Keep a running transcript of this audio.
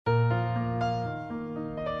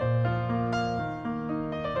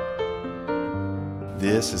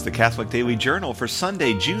This is the Catholic Daily Journal for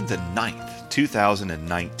Sunday, June the 9th,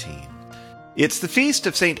 2019. It's the feast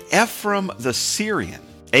of St. Ephrem the Syrian,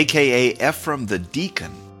 aka Ephrem the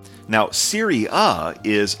Deacon. Now, Syria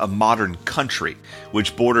is a modern country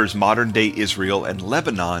which borders modern-day Israel and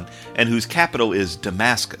Lebanon, and whose capital is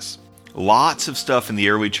Damascus. Lots of stuff in the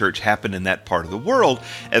early church happened in that part of the world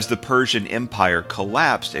as the Persian Empire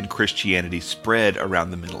collapsed and Christianity spread around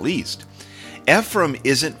the Middle East. Ephrem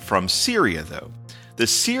isn't from Syria, though. The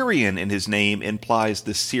Syrian in his name implies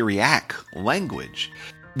the Syriac language,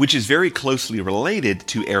 which is very closely related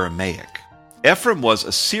to Aramaic. Ephrem was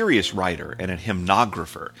a serious writer and a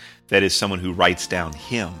hymnographer, that is, someone who writes down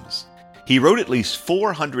hymns. He wrote at least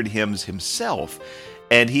 400 hymns himself,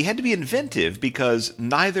 and he had to be inventive because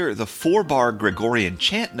neither the 4-bar Gregorian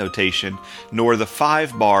chant notation nor the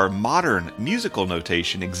 5-bar modern musical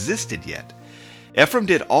notation existed yet. Ephrem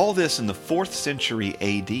did all this in the 4th century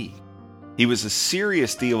A.D. He was a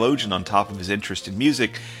serious theologian on top of his interest in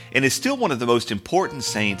music, and is still one of the most important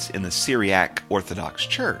saints in the Syriac Orthodox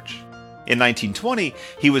Church. In 1920,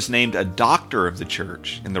 he was named a doctor of the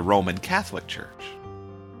Church in the Roman Catholic Church.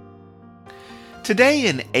 Today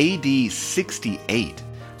in AD 68,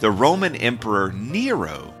 the Roman Emperor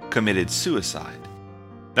Nero committed suicide.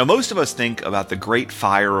 Now, most of us think about the Great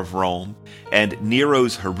Fire of Rome and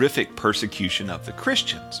Nero's horrific persecution of the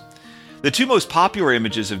Christians. The two most popular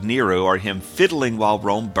images of Nero are him fiddling while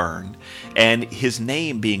Rome burned, and his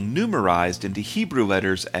name being numerized into Hebrew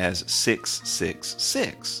letters as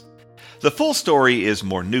 666. The full story is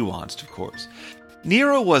more nuanced, of course.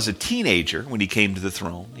 Nero was a teenager when he came to the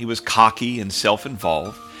throne. He was cocky and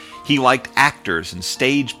self-involved. He liked actors and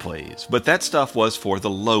stage plays, but that stuff was for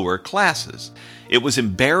the lower classes. It was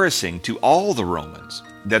embarrassing to all the Romans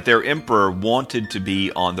that their emperor wanted to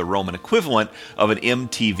be on the Roman equivalent of an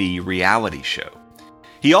MTV reality show.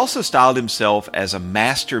 He also styled himself as a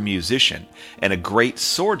master musician and a great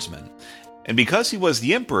swordsman, and because he was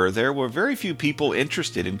the emperor, there were very few people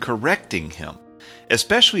interested in correcting him,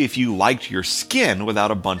 especially if you liked your skin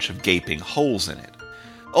without a bunch of gaping holes in it.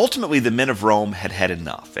 Ultimately, the men of Rome had had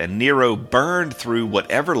enough, and Nero burned through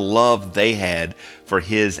whatever love they had for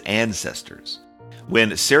his ancestors.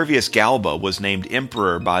 When Servius Galba was named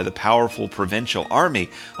emperor by the powerful provincial army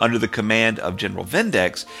under the command of General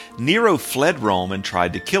Vindex, Nero fled Rome and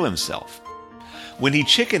tried to kill himself. When he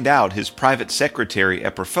chickened out, his private secretary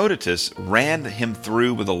Epaphroditus ran him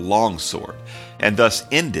through with a longsword, and thus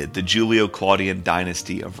ended the Julio-Claudian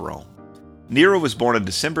dynasty of Rome. Nero was born on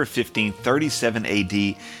December 15, 37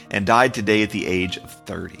 AD, and died today at the age of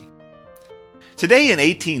 30. Today in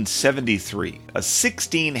 1873, a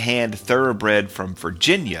 16-hand thoroughbred from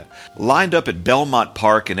Virginia lined up at Belmont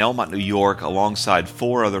Park in Elmont, New York, alongside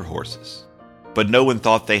 4 other horses. But no one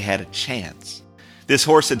thought they had a chance. This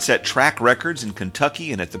horse had set track records in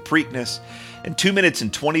Kentucky and at the Preakness, and 2 minutes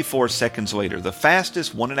and 24 seconds later, the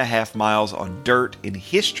fastest 1.5 miles on dirt in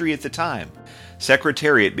history at the time,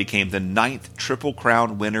 Secretariat became the 9th Triple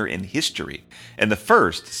Crown winner in history, and the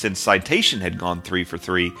first since Citation had gone 3 for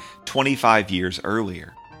 3 25 years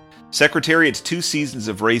earlier. Secretariat's 2 seasons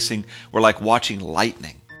of racing were like watching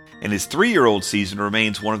lightning, and his 3-year-old season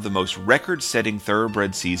remains one of the most record-setting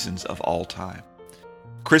thoroughbred seasons of all time.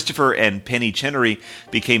 Christopher and Penny Chenery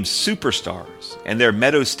became superstars, and their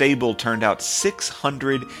meadow stable turned out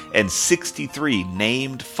 663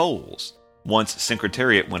 named foals once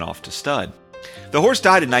Secretariat went off to stud. The horse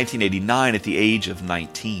died in 1989 at the age of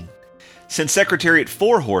 19. Since Secretariat,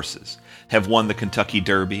 4 horses have won the Kentucky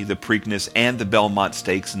Derby, the Preakness, and the Belmont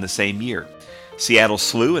Stakes in the same year. Seattle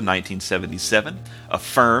Slew in 1977,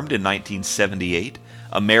 Affirmed in 1978,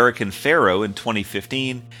 American Pharoah in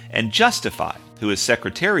 2015, and Justify, who is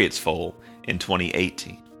Secretariat's foal, in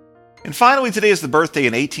 2018. And finally, today is the birthday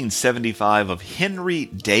in 1875 of Henry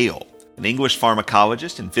Dale, an English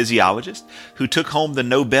pharmacologist and physiologist who took home the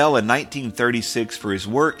Nobel in 1936 for his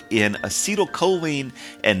work in acetylcholine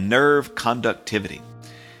and nerve conductivity.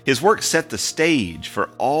 His work set the stage for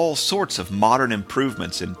all sorts of modern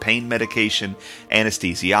improvements in pain medication,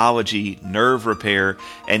 anesthesiology, nerve repair,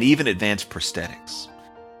 and even advanced prosthetics.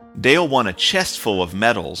 Dale won a chestful of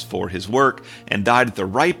medals for his work and died at the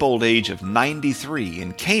ripe old age of 93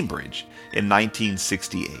 in Cambridge in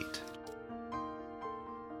 1968.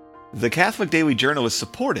 The Catholic Daily Journal is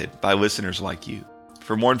supported by listeners like you.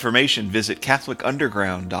 For more information, visit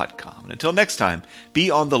CatholicUnderground.com. And until next time, be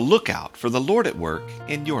on the lookout for the Lord at work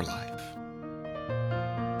in your life.